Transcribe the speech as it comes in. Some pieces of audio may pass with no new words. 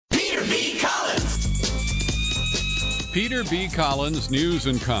Peter B. Collins News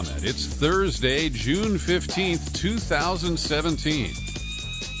and Comment. It's Thursday, June 15th, 2017.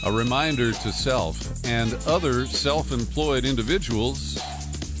 A reminder to self and other self-employed individuals.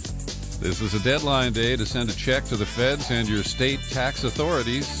 This is a deadline day to send a check to the feds and your state tax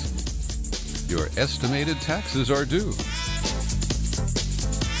authorities. Your estimated taxes are due.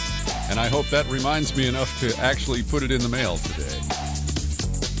 And I hope that reminds me enough to actually put it in the mail today.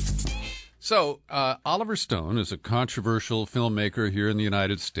 So, Oliver Stone is a controversial filmmaker here in the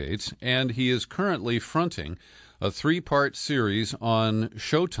United States, and he is currently fronting a 3-part series on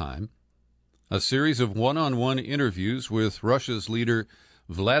Showtime, a series of one-on-one interviews with Russia's leader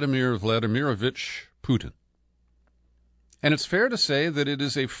Vladimir Vladimirovich Putin. And it's fair to say that it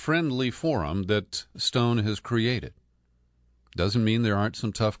is a friendly forum that Stone has created. Doesn't mean there aren't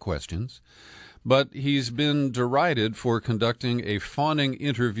some tough questions. But he's been derided for conducting a fawning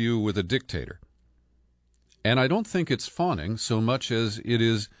interview with a dictator. And I don't think it's fawning so much as it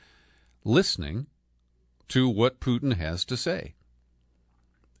is listening to what Putin has to say.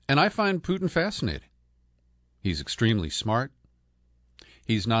 And I find Putin fascinating. He's extremely smart.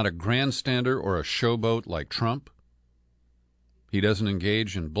 He's not a grandstander or a showboat like Trump. He doesn't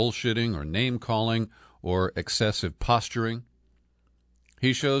engage in bullshitting or name-calling or excessive posturing.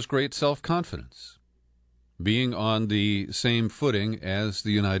 He shows great self-confidence, being on the same footing as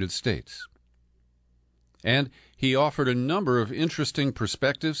the United States. And he offered a number of interesting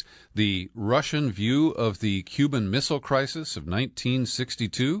perspectives. The Russian view of the Cuban Missile Crisis of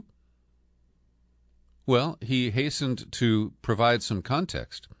 1962. Well, he hastened to provide some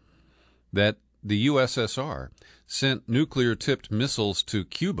context that the USSR sent nuclear-tipped missiles to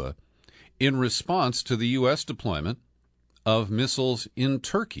Cuba in response to the U.S. deployment of missiles in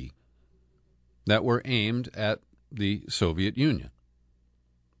Turkey that were aimed at the Soviet Union.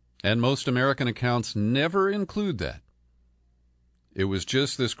 And most American accounts never include that. It was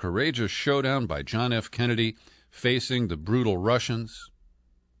just this courageous showdown by John F. Kennedy facing the brutal Russians.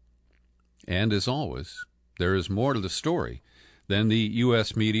 And as always, there is more to the story than the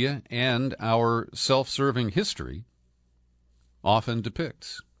U.S. media and our self-serving history often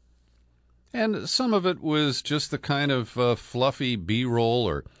depicts. And some of it was just the kind of fluffy B-roll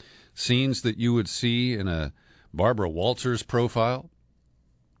or scenes that you would see in a Barbara Walters profile.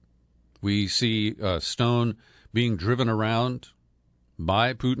 We see Stone being driven around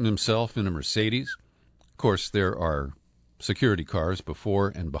by Putin himself in a Mercedes. Of course, there are security cars before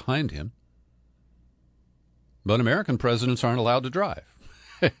and behind him. But American presidents aren't allowed to drive,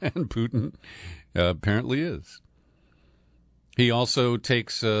 and Putin apparently is. He also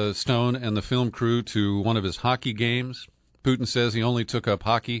takes Stone and the film crew to one of his hockey games. Putin says he only took up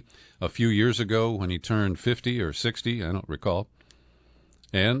hockey a few years ago when he turned 50 or 60, I don't recall.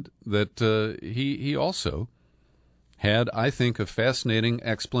 And that he also had, I think, a fascinating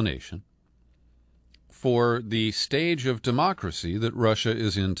explanation for the stage of democracy that Russia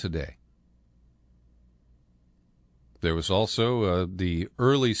is in today. There was also the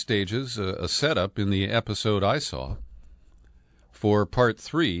early stages, a setup in the episode I saw for Part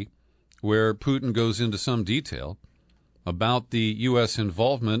 3, where Putin goes into some detail about the U.S.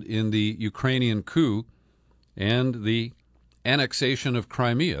 involvement in the Ukrainian coup and the annexation of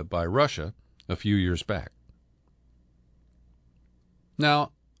Crimea by Russia a few years back.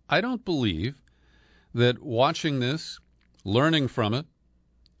 Now, I don't believe that watching this, learning from it,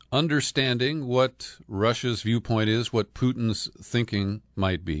 understanding what Russia's viewpoint is, what Putin's thinking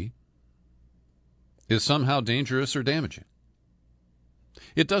might be, is somehow dangerous or damaging.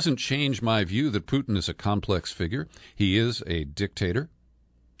 It doesn't change my view that Putin is a complex figure. He is a dictator.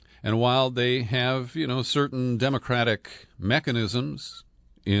 And while they have, certain democratic mechanisms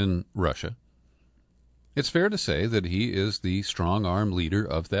in Russia, it's fair to say that he is the strong-arm leader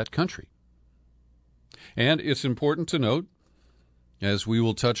of that country. And it's important to note, as we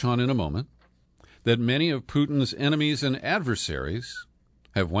will touch on in a moment, that many of Putin's enemies and adversaries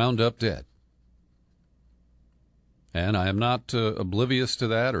have wound up dead. And I am not oblivious to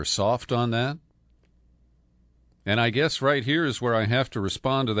that or soft on that. And I guess right here is where I have to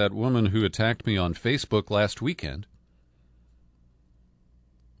respond to that woman who attacked me on Facebook last weekend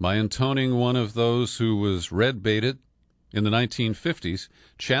by intoning one of those who was red-baited in the 1950s,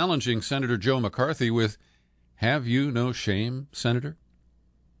 challenging Senator Joe McCarthy with, "Have you no shame, Senator?"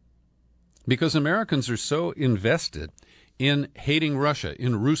 Because Americans are so invested in hating Russia,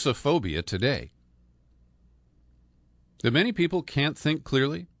 in Russophobia today, that many people can't think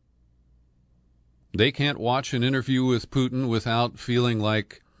clearly. They can't watch an interview with Putin without feeling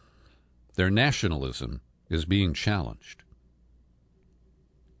like their nationalism is being challenged.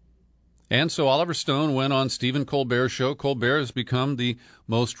 And so Oliver Stone went on Stephen Colbert's show. Colbert has become the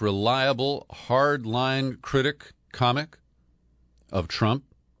most reliable, hard-line critic comic of Trump.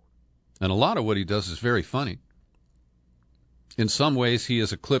 And a lot of what he does is very funny. In some ways, he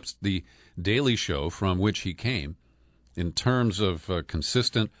has eclipsed the Daily Show from which he came in terms of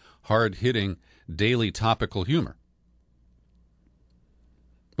consistent, hard-hitting, daily topical humor.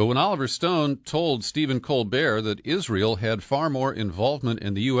 But when Oliver Stone told Stephen Colbert that Israel had far more involvement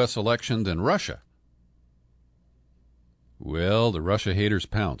in the U.S. election than Russia, well, the Russia haters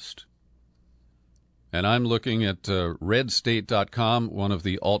pounced. And I'm looking at redstate.com, one of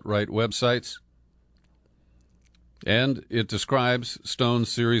the alt-right websites, and it describes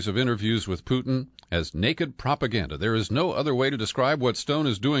Stone's series of interviews with Putin as naked propaganda. There is no other way to describe what Stone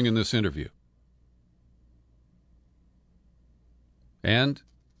is doing in this interview. And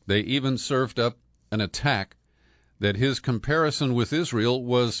they even served up an attack that his comparison with Israel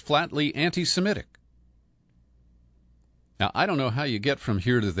was flatly anti-Semitic. Now, I don't know how you get from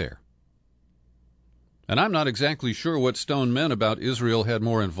here to there. And I'm not exactly sure what Stone meant about Israel had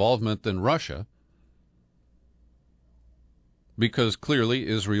more involvement than Russia, because clearly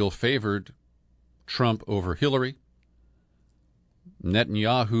Israel favored Trump over Hillary.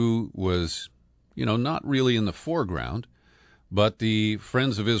 Netanyahu was, not really in the foreground, but the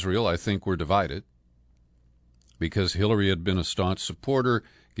Friends of Israel, I think, were divided because Hillary had been a staunch supporter,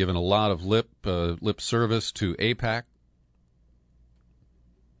 given a lot of lip service to AIPAC.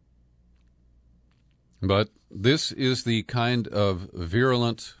 But this is the kind of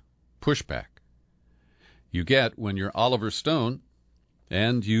virulent pushback you get when you're Oliver Stone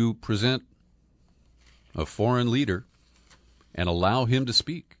and you present a foreign leader and allow him to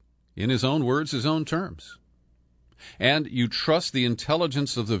speak in his own words, his own terms. And you trust the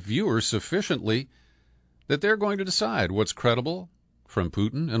intelligence of the viewer sufficiently that they're going to decide what's credible from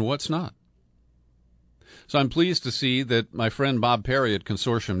Putin and what's not. So I'm pleased to see that my friend Bob Perry at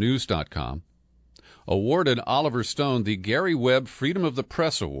consortiumnews.com awarded Oliver Stone the Gary Webb Freedom of the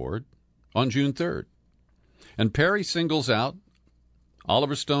Press Award on June 3rd. And Perry singles out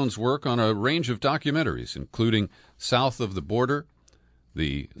Oliver Stone's work on a range of documentaries, including South of the Border,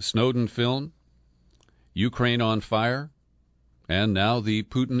 the Snowden film, Ukraine on Fire, and now the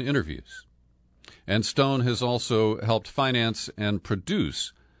Putin interviews. And Stone has also helped finance and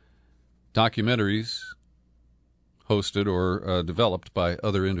produce documentaries hosted or developed by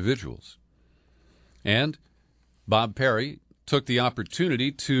other individuals. And Bob Perry took the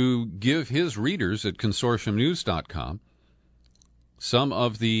opportunity to give his readers at consortiumnews.com some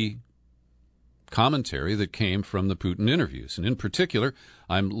of the commentary that came from the Putin interviews. And in particular,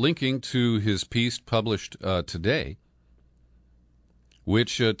 I'm linking to his piece published today,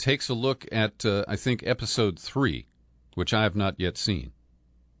 which takes a look at, I think, episode 3, which I have not yet seen.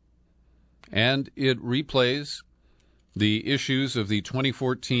 And it replays the issues of the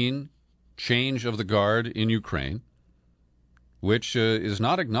 2014 change of the guard in Ukraine, which is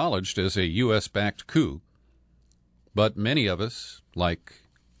not acknowledged as a U.S.-backed coup, but many of us, like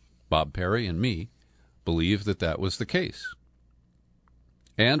Bob Perry and me, believe that that was the case.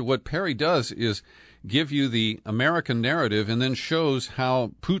 And what Perry does is give you the American narrative and then shows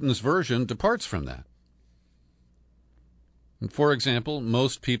how Putin's version departs from that. And for example,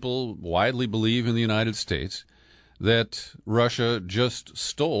 most people widely believe in the United States that Russia just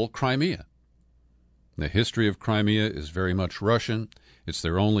stole Crimea. The history of Crimea is very much Russian. It's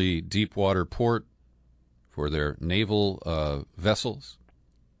their only deep-water port for their naval vessels.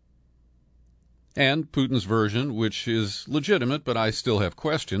 And Putin's version, which is legitimate, but I still have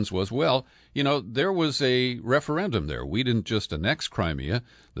questions, was, well, there was a referendum there. We didn't just annex Crimea.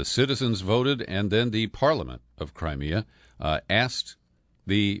 The citizens voted, and then the Parliament of Crimea asked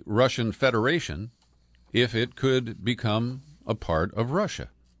the Russian Federation if it could become a part of Russia.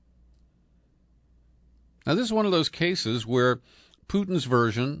 Now, this is one of those cases where Putin's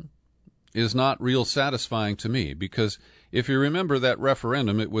version is not real satisfying to me, because if you remember that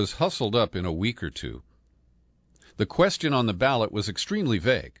referendum, it was hustled up in a week or two. The question on the ballot was extremely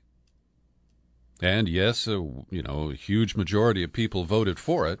vague. And yes, a huge majority of people voted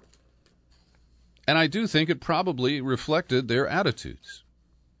for it. And I do think it probably reflected their attitudes.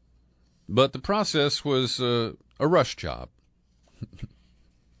 But the process was a rush job,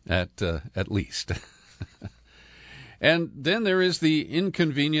 at least. And then there is the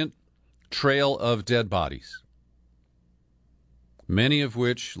inconvenient trail of dead bodies, many of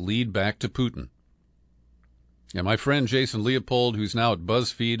which lead back to Putin. And my friend Jason Leopold, who's now at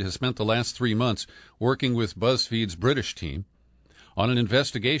BuzzFeed, has spent the last 3 months working with BuzzFeed's British team on an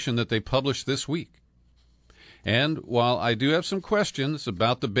investigation that they published this week. And while I do have some questions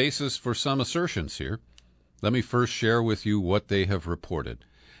about the basis for some assertions here, let me first share with you what they have reported.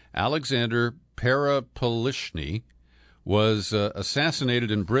 Alexander Perepelishny was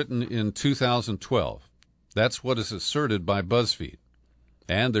assassinated in Britain in 2012. That's what is asserted by BuzzFeed.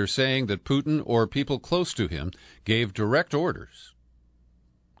 And they're saying that Putin or people close to him gave direct orders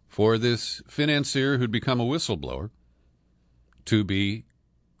for this financier who'd become a whistleblower to be,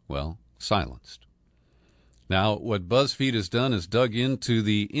 well, silenced. Now, what BuzzFeed has done is dug into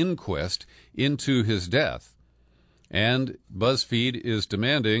the inquest into his death, and BuzzFeed is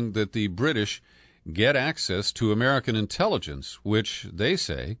demanding that the British get access to American intelligence, which they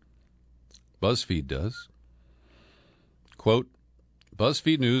say, BuzzFeed does. Quote,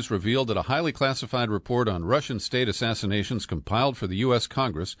 BuzzFeed News revealed that a highly classified report on Russian state assassinations compiled for the U.S.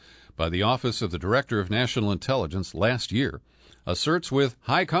 Congress by the Office of the Director of National Intelligence last year asserts with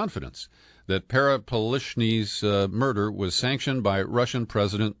high confidence that Perepelishny's murder was sanctioned by Russian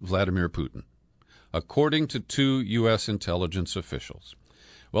President Vladimir Putin, according to 2 U.S. intelligence officials.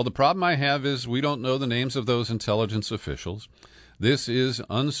 Well, the problem I have is we don't know the names of those intelligence officials. This is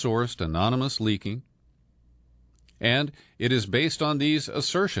unsourced, anonymous leaking, and it is based on these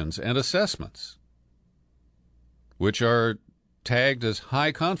assertions and assessments, which are tagged as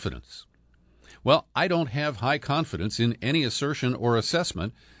high confidence. Well, I don't have high confidence in any assertion or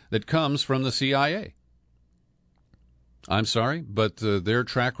assessment that comes from the CIA. I'm sorry, but their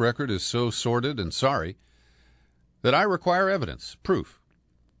track record is so sordid and sorry that I require evidence, proof.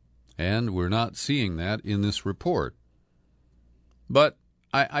 And we're not seeing that in this report. But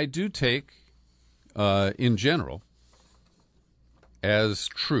I do take, in general, as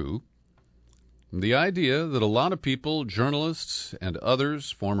true the idea that a lot of people, journalists and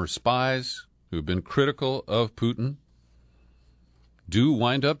others, former spies who've been critical of Putin, do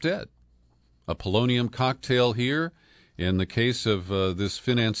wind up dead. A polonium cocktail here. In the case of this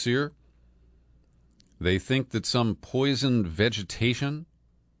financier, they think that some poisoned vegetation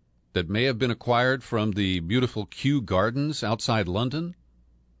that may have been acquired from the beautiful Kew Gardens outside London,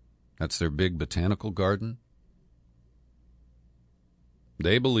 that's their big botanical garden,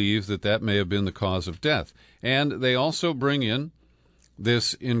 they believe that that may have been the cause of death. And they also bring in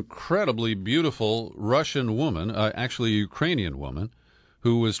this incredibly beautiful Russian woman, actually a Ukrainian woman,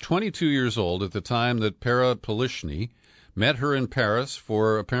 who was 22 years old at the time that Perepelishny met her in Paris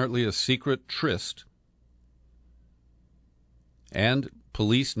for apparently a secret tryst. And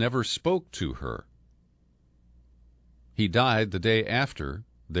police never spoke to her. He died the day after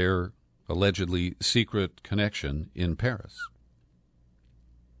their allegedly secret connection in Paris.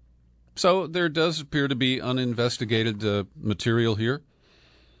 So there does appear to be uninvestigated material here.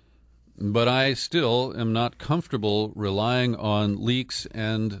 But I still am not comfortable relying on leaks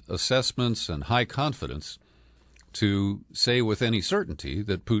and assessments and high confidence to say with any certainty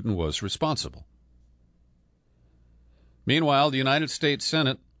that Putin was responsible. Meanwhile, the United States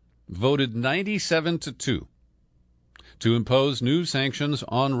Senate voted 97-2 to impose new sanctions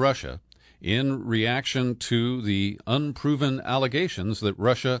on Russia in reaction to the unproven allegations that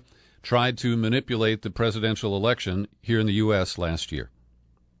Russia tried to manipulate the presidential election here in the U.S. last year.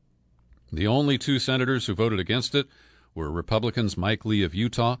 The only 2 senators who voted against it were Republicans Mike Lee of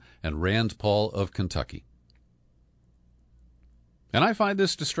Utah and Rand Paul of Kentucky. And I find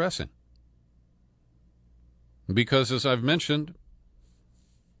this distressing because, as I've mentioned,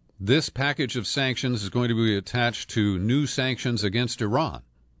 this package of sanctions is going to be attached to new sanctions against Iran,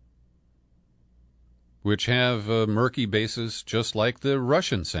 which have a murky basis just like the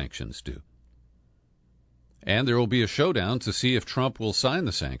Russian sanctions do. And there will be a showdown to see if Trump will sign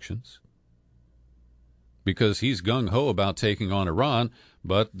the sanctions, because he's gung-ho about taking on Iran,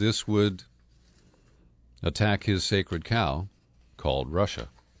 but this would attack his sacred cow called Russia.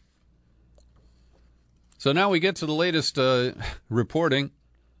 So now we get to the latest reporting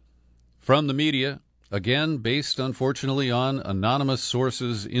from the media, again based, unfortunately, on anonymous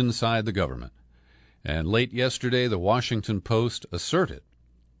sources inside the government. And late yesterday, the Washington Post asserted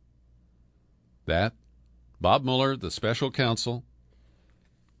that Bob Mueller, the special counsel,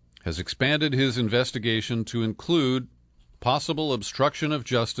 has expanded his investigation to include possible obstruction of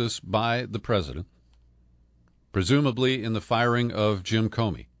justice by the president, presumably in the firing of Jim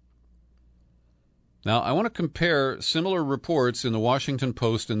Comey. Now, I want to compare similar reports in the Washington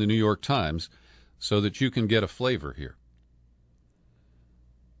Post and the New York Times so that you can get a flavor here.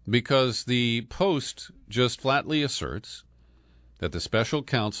 Because the Post just flatly asserts that the special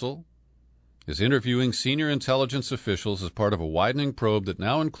counsel is interviewing senior intelligence officials as part of a widening probe that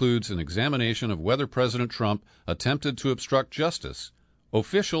now includes an examination of whether President Trump attempted to obstruct justice,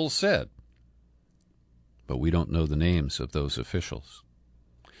 officials said. but we don't know the names of those officials.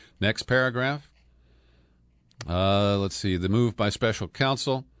 Next paragraph. Let's see. The move by special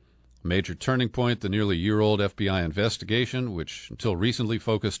counsel, a major turning point, the nearly year-old FBI investigation, which until recently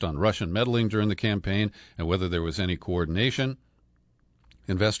focused on Russian meddling during the campaign and whether there was any coordination.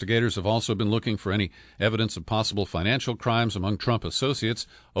 Investigators have also been looking for any evidence of possible financial crimes among Trump associates.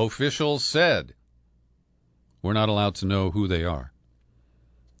 Officials said, we're not allowed to know who they are.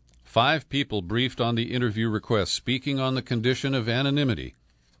 5 people briefed on the interview request, speaking on the condition of anonymity,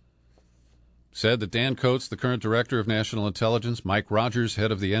 said that Dan Coats, the current director of national intelligence, Mike Rogers,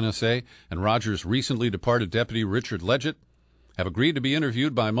 head of the NSA, and Rogers' recently departed deputy Richard Leggett have agreed to be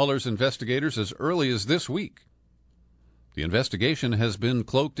interviewed by Mueller's investigators as early as this week. The investigation has been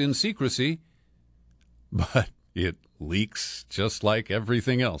cloaked in secrecy, but it leaks just like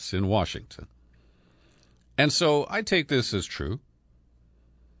everything else in Washington. And so I take this as true.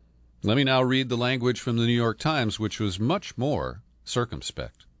 Let me now read the language from the New York Times, which was much more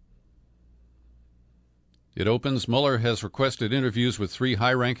circumspect. It opens, Mueller has requested interviews with 3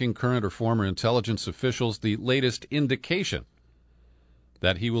 high-ranking current or former intelligence officials, the latest indication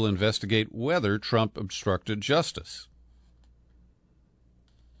that he will investigate whether Trump obstructed justice.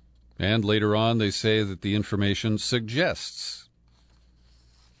 And later on, they say that the information suggests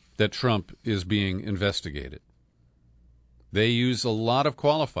that Trump is being investigated. They use a lot of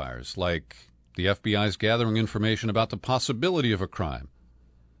qualifiers, like the FBI's gathering information about the possibility of a crime.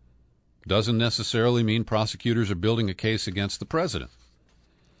 Doesn't necessarily mean prosecutors are building a case against the president.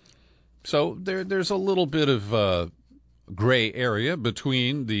 So there's a little bit of gray area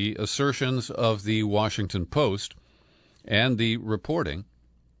between the assertions of the Washington Post and the reporting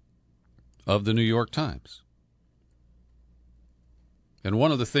of the New York Times. And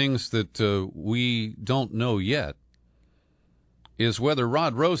one of the things that we don't know yet is whether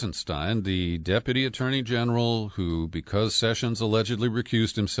Rod Rosenstein, the Deputy Attorney General who, because Sessions allegedly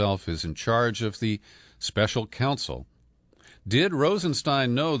recused himself, is in charge of the special counsel, did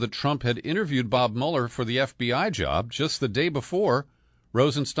Rosenstein know that Trump had interviewed Bob Mueller for the FBI job just the day before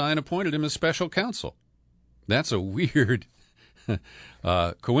Rosenstein appointed him as special counsel? That's a weird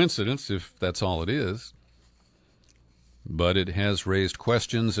coincidence, if that's all it is. But it has raised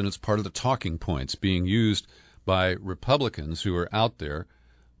questions, and it's part of the talking points being used by Republicans who are out there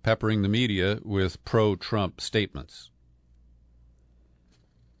peppering the media with pro-Trump statements.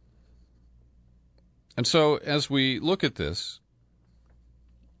 And so as we look at this,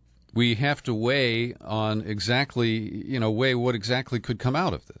 we have to weigh on weigh what exactly could come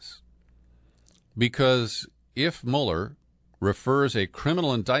out of this. Because if Mueller refers a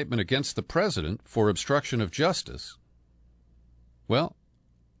criminal indictment against the president for obstruction of justice, well,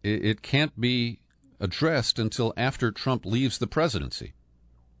 it can't be addressed until after Trump leaves the presidency.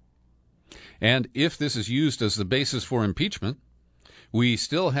 And if this is used as the basis for impeachment, we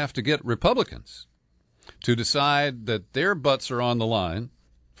still have to get Republicans to decide that their butts are on the line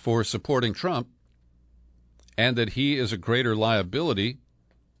for supporting Trump and that he is a greater liability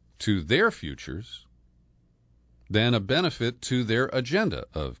to their futures than a benefit to their agenda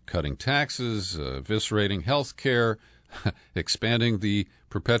of cutting taxes, eviscerating health care, expanding the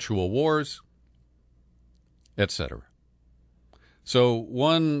perpetual wars, etc. So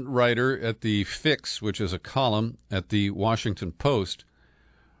one writer at the Fix, which is a column at the Washington Post,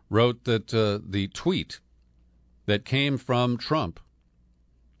 wrote that the tweet that came from Trump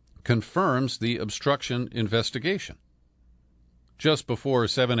confirms the obstruction investigation. Just before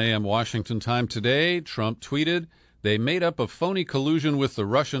 7 a.m. Washington time today, Trump tweeted, "They made up a phony collusion with the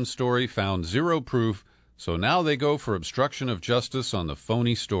Russian story, found zero proof, so now they go for obstruction of justice on the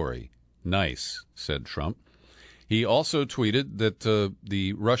phony story." Nice, said Trump. He also tweeted that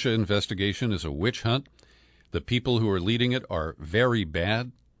the Russia investigation is a witch hunt. The people who are leading it are very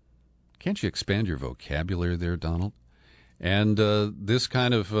bad. Can't you expand your vocabulary there, Donald? And this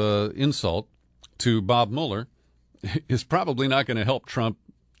kind of insult to Bob Mueller is probably not going to help Trump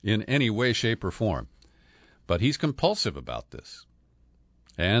in any way, shape, or form. But he's compulsive about this.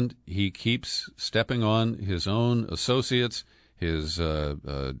 And he keeps stepping on his own associates, his,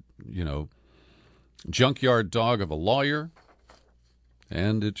 junkyard dog of a lawyer,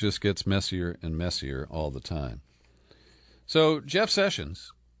 and it just gets messier and messier all the time. So Jeff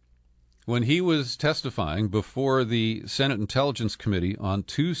Sessions, when he was testifying before the Senate Intelligence Committee on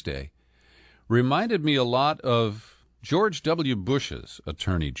Tuesday, reminded me a lot of George W. Bush's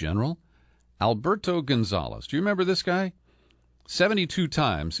Attorney General, Alberto Gonzales. Do you remember this guy? 72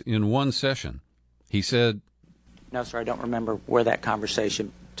 times in one session, he said, "No, sir, I don't remember where that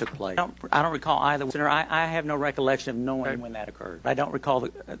conversation took place. I don't recall either. I have no recollection of knowing when that occurred. I don't recall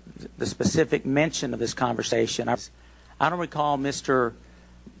the specific mention of this conversation. I don't recall Senator.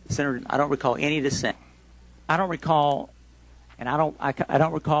 I don't recall any dissent. I don't recall, and I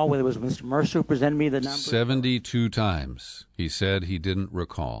don't recall whether it was Mr. Mercer who presented me the number. 72 times he said he didn't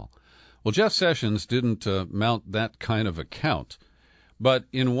recall. Well, Jeff Sessions didn't mount that kind of account, but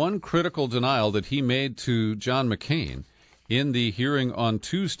in one critical denial that he made to John McCain in the hearing on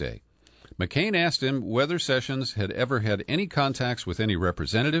Tuesday, McCain asked him whether Sessions had ever had any contacts with any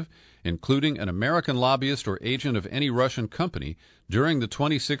representative, including an American lobbyist or agent of any Russian company, during the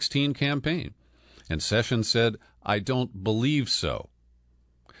 2016 campaign. And Sessions said, "I don't believe so."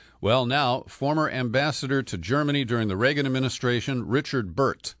 Well, now, former ambassador to Germany during the Reagan administration, Richard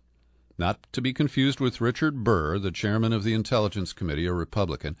Burt, not to be confused with Richard Burr, the chairman of the Intelligence Committee, a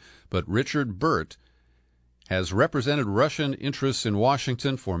Republican, but Richard Burt has represented Russian interests in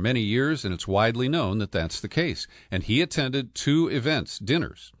Washington for many years, and it's widely known that that's the case. And he attended 2 events,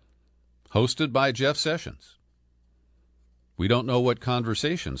 dinners, hosted by Jeff Sessions. We don't know what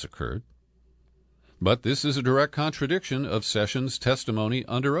conversations occurred, but this is a direct contradiction of Sessions' testimony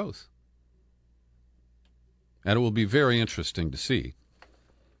under oath. And it will be very interesting to see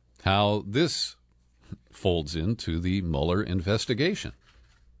how this folds into the Mueller investigation,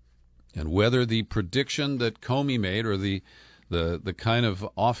 and whether the prediction that Comey made, or the kind of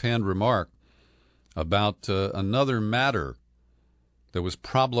offhand remark about another matter that was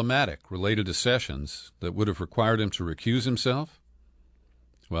problematic related to Sessions that would have required him to recuse himself,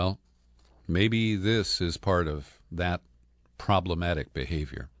 well, maybe this is part of that problematic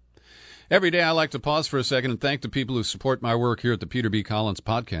behavior. Every day I like to pause for a second and thank the people who support my work here at the Peter B. Collins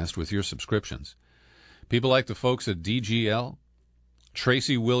Podcast with your subscriptions. People like the folks at DGL,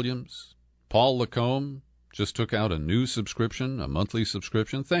 Tracy Williams, Paul Lacombe just took out a new subscription, a monthly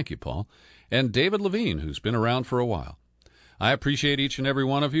subscription. Thank you, Paul. And David Levine, who's been around for a while. I appreciate each and every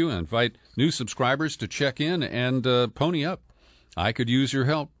one of you and invite new subscribers to check in and pony up. I could use your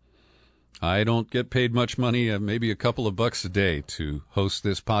help. I don't get paid much money, maybe a couple of bucks a day to host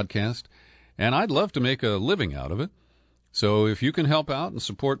this podcast, and I'd love to make a living out of it. So if you can help out and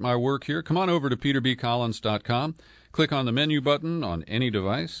support my work here, come on over to peterbcollins.com, click on the menu button on any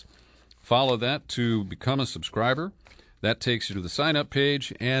device, follow that to become a subscriber. That takes you to the sign-up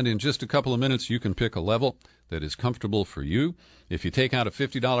page, and in just a couple of minutes you can pick a level that is comfortable for you. If you take out a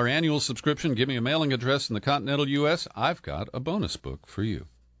 $50 annual subscription, give me a mailing address in the continental U.S., I've got a bonus book for you.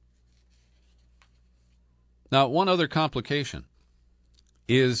 Now, one other complication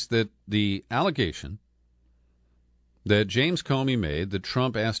is that the allegation that James Comey made that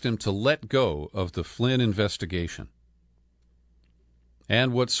Trump asked him to let go of the Flynn investigation.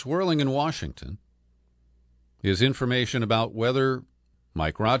 And what's swirling in Washington is information about whether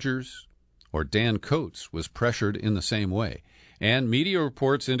Mike Rogers or Dan Coates was pressured in the same way. And media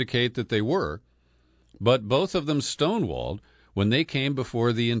reports indicate that they were, but both of them stonewalled when they came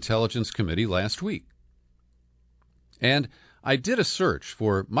before the Intelligence Committee last week. And I did a search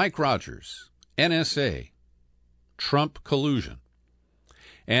for Mike Rogers, NSA, Trump collusion.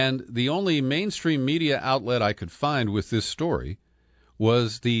 And the only mainstream media outlet I could find with this story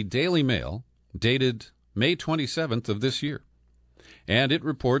was the Daily Mail, dated May 27th of this year. And it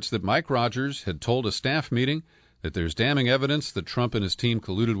reports that Mike Rogers had told a staff meeting that there's damning evidence that Trump and his team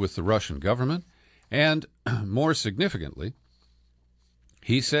colluded with the Russian government. And more significantly,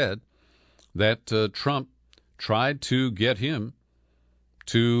 he said that Trump tried to get him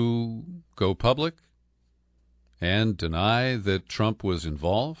to go public and deny that Trump was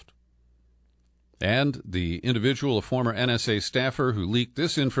involved. And the individual, a former NSA staffer who leaked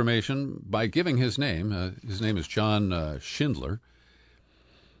this information by giving his name is John Schindler.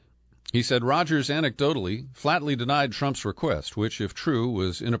 He said Rogers anecdotally flatly denied Trump's request, which, if true,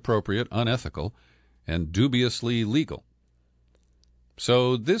 was inappropriate, unethical, and dubiously legal.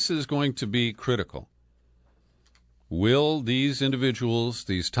 So this is going to be critical. Will these individuals,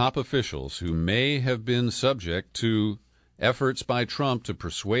 these top officials who may have been subject to efforts by Trump to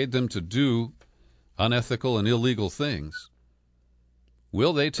persuade them to do unethical and illegal things,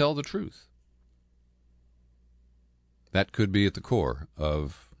 will they tell the truth? That could be at the core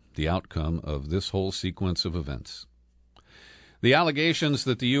of the outcome of this whole sequence of events. The allegations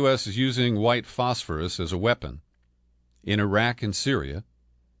that the U.S. is using white phosphorus as a weapon in Iraq and Syria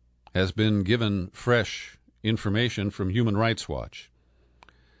has been given fresh information from Human Rights Watch.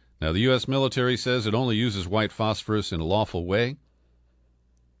 Now, the U.S. military says it only uses white phosphorus in a lawful way,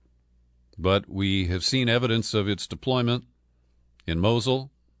 but we have seen evidence of its deployment in Mosul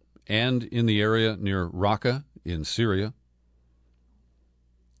and in the area near Raqqa in Syria.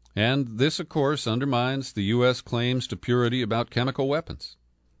 And this, of course, undermines the U.S. claims to purity about chemical weapons.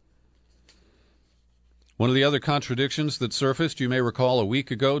 One of the other contradictions that surfaced, you may recall a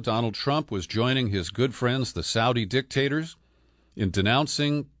week ago, Donald Trump was joining his good friends, the Saudi dictators, in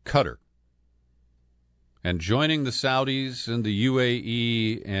denouncing Qatar and joining the Saudis and the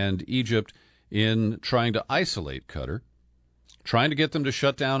UAE and Egypt in trying to isolate Qatar, trying to get them to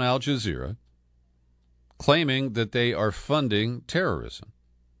shut down Al Jazeera, claiming that they are funding terrorism.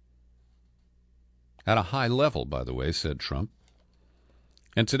 At a high level, by the way, said Trump.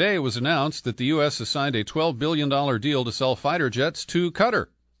 And today it was announced that the U.S. has signed a $12 billion deal to sell fighter jets to Qatar.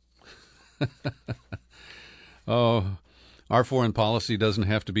 Oh, our foreign policy doesn't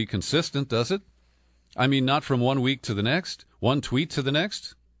have to be consistent, does it? I mean, not from one week to the next, one tweet to the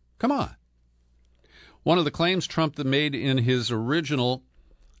next. Come on. One of the claims Trump made in his original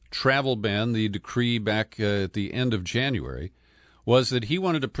travel ban, the decree back at the end of January, was that he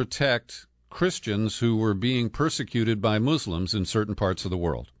wanted to protect Christians who were being persecuted by Muslims in certain parts of the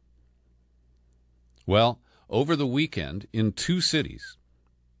world. Well, over the weekend, in 2 cities,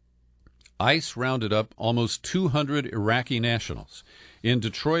 ICE rounded up almost 200 Iraqi nationals. In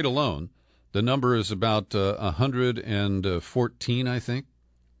Detroit alone, the number is about 114, I think.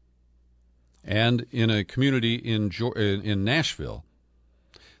 And in a community in Nashville,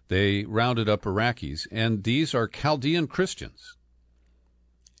 they rounded up Iraqis, and these are Chaldean Christians.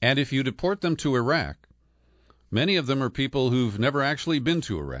 And if you deport them to Iraq, many of them are people who've never actually been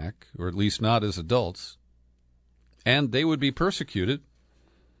to Iraq, or at least not as adults, and they would be persecuted.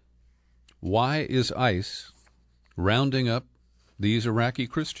 Why is ICE rounding up these Iraqi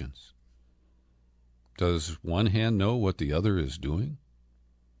Christians? Does one hand know what the other is doing?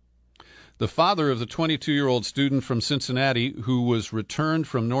 The father of the 22-year-old student from Cincinnati who was returned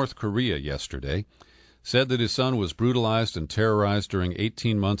from North Korea yesterday said that his son was brutalized and terrorized during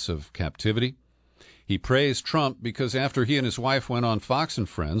 18 months of captivity. He praised Trump because after he and his wife went on Fox and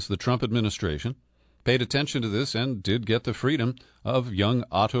Friends, the Trump administration paid attention to this and did get the freedom of young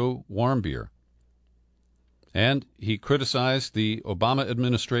Otto Warmbier. And he criticized the Obama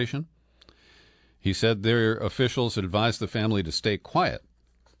administration. He said their officials advised the family to stay quiet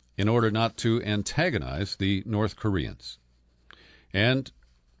in order not to antagonize the North Koreans. And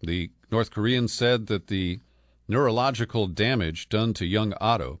the North Koreans said that the neurological damage done to young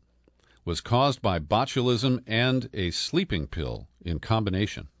Otto was caused by botulism and a sleeping pill in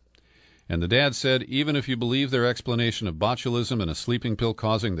combination. And the dad said, even if you believe their explanation of botulism and a sleeping pill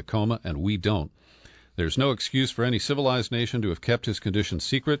causing the coma, and we don't, there's no excuse for any civilized nation to have kept his condition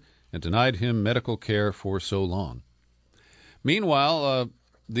secret and denied him medical care for so long. Meanwhile,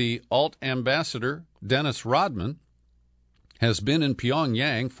 the alt ambassador, Dennis Rodman, has been in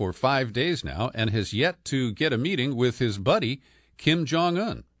Pyongyang for 5 days now and has yet to get a meeting with his buddy, Kim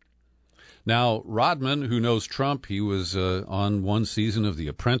Jong-un. Now, Rodman, who knows Trump, he was on one season of The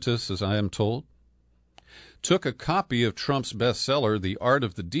Apprentice, as I am told, took a copy of Trump's bestseller, The Art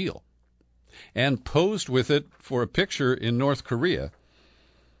of the Deal, and posed with it for a picture in North Korea,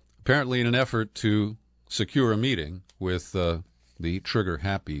 apparently in an effort to secure a meeting with the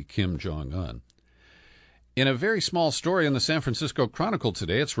trigger-happy Kim Jong-un. In a very small story in the San Francisco Chronicle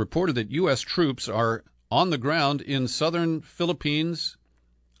today, it's reported that U.S. troops are on the ground in southern Philippines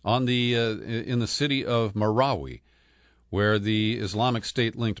in the city of Marawi, where the Islamic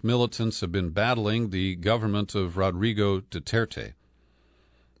State-linked militants have been battling the government of Rodrigo Duterte.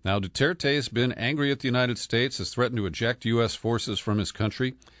 Now, Duterte has been angry at the United States, has threatened to eject U.S. forces from his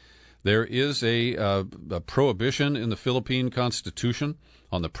country. There is a prohibition in the Philippine Constitution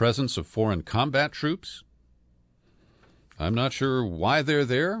on the presence of foreign combat troops. I'm not sure why they're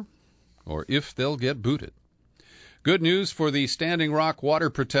there or if they'll get booted. Good news for the Standing Rock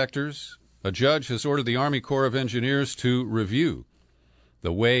water protectors. A judge has ordered the Army Corps of Engineers to review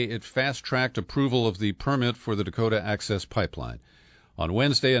the way it fast-tracked approval of the permit for the Dakota Access Pipeline. On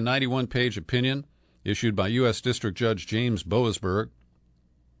Wednesday, a 91-page opinion issued by U.S. District Judge James Boasberg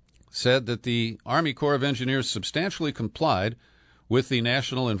said that the Army Corps of Engineers substantially complied with the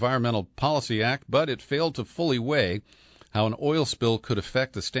National Environmental Policy Act, but it failed to fully weigh how an oil spill could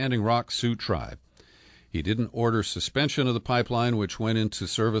affect the Standing Rock Sioux tribe. He didn't order suspension of the pipeline, which went into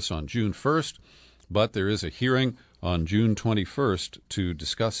service on June 1st, but there is a hearing on June 21st to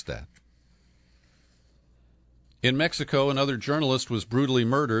discuss that. In Mexico, another journalist was brutally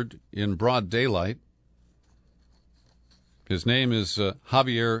murdered in broad daylight. His name is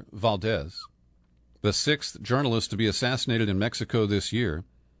Javier Valdez, the 6th journalist to be assassinated in Mexico this year.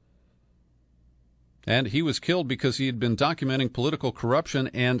 And he was killed because he had been documenting political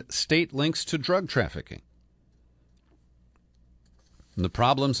corruption and state links to drug trafficking. And the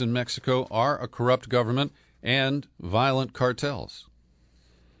problems in Mexico are a corrupt government and violent cartels.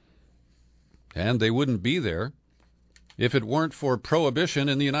 And they wouldn't be there if it weren't for prohibition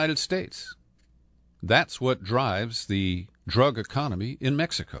in the United States. That's what drives the drug economy in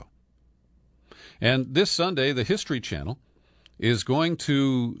Mexico. And this Sunday, the History Channel is going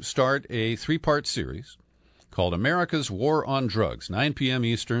to start a 3-part series called America's War on Drugs, 9 p.m.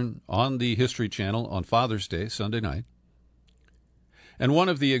 Eastern on the History Channel on Father's Day, Sunday night. And one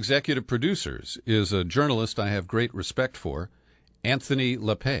of the executive producers is a journalist I have great respect for, Anthony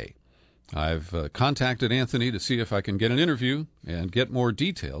LePay. I've contacted Anthony to see if I can get an interview and get more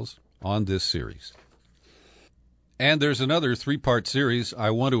details on this series. And there's another 3-part series I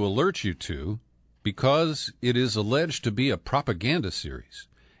want to alert you to because it is alleged to be a propaganda series,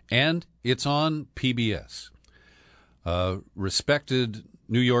 and it's on PBS. A respected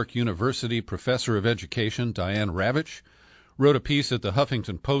New York University professor of education, Diane Ravitch, wrote a piece at the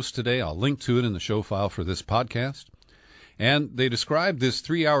Huffington Post today. I'll link to it in the show file for this podcast. And they described this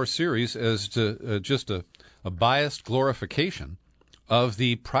 3-hour series as just a biased glorification of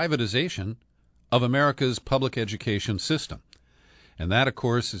the privatization of America's public education system. And that, of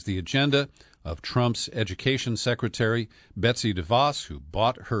course, is the agenda of Trump's education secretary, Betsy DeVos, who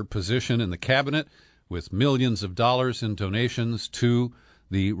bought her position in the cabinet with millions of dollars in donations to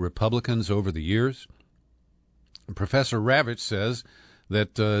the Republicans over the years. And Professor Ravitch says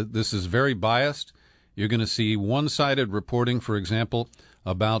that this is very biased. You're going to see one-sided reporting, for example,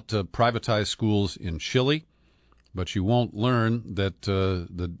 about privatized schools in Chile, but you won't learn that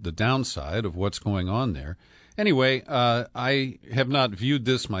the downside of what's going on there. Anyway, I have not viewed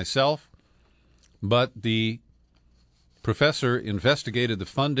this myself, but the professor investigated the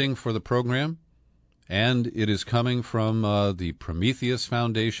funding for the program, and it is coming from the Prometheus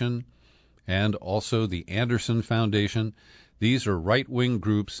Foundation and also the Anderson Foundation. These are right-wing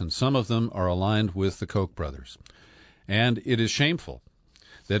groups, and some of them are aligned with the Koch brothers. And it is shameful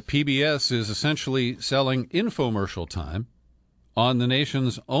that PBS is essentially selling infomercial time on the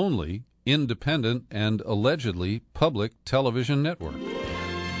nation's only independent and allegedly public television network.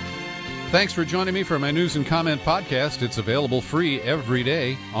 Thanks for joining me for my News and Comment podcast. It's available free every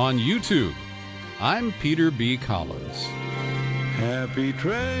day on YouTube. I'm Peter B. Collins. Happy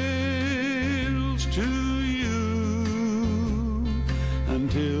trails to you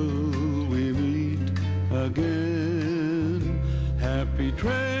until we meet again. Happy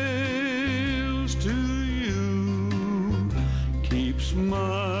trails.